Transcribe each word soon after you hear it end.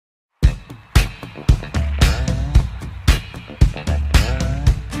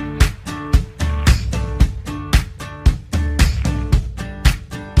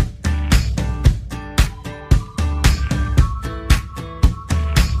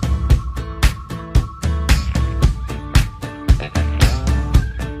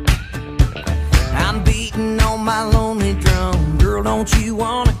don't you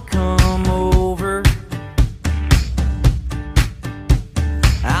wanna come over?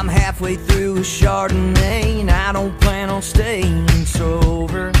 I'm halfway through a Chardonnay and I don't plan on staying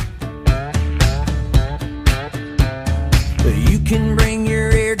sober. But you can bring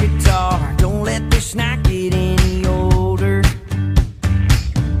your air guitar, don't let this night get any older.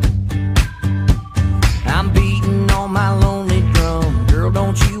 I'm beating on my lonely drum, girl,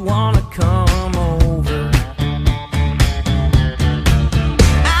 don't you wanna come over?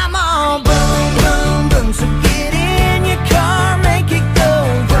 I'm all boom, boom, boom, so get in your car, make it go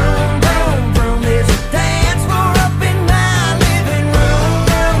vroom, vroom, vroom. There's a dance floor up in my living room,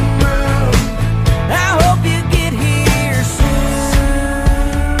 room, room. I hope you get here soon,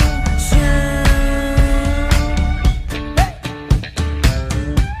 soon. Hey.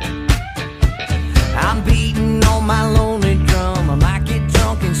 I'm beating on my lonely drum, I might get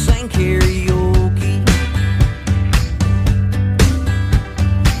drunk and sing karaoke.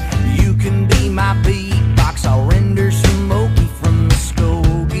 You can be my beatbox, I'll render some Moki from the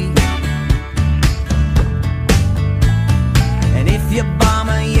Skokie. And if you bomb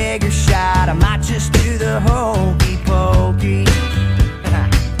a Jaeger shot, I might just do the hokey pokey.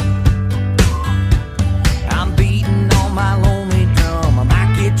 I'm beating on my lonely drum, I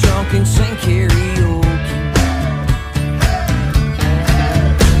might get drunk and sing karaoke.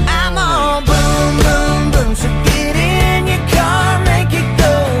 I'm all boom, boom, boom, so get in your car, make it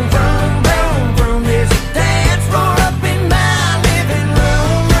go vroom, vroom, vroom. There's a dance floor up in my living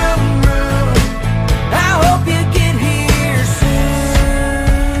room, room, room. I hope you get here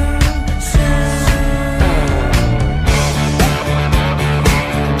soon, soon.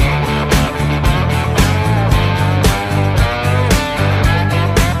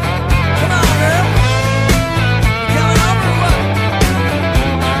 Come on, girl. You coming over or what?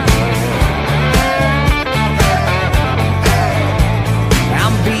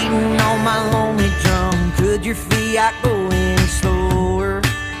 I'm beating on my lonely drum. Could your Fiat go any slower?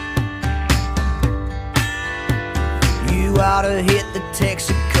 You oughta hit the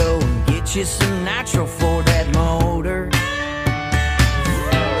Texaco and get you some nitro for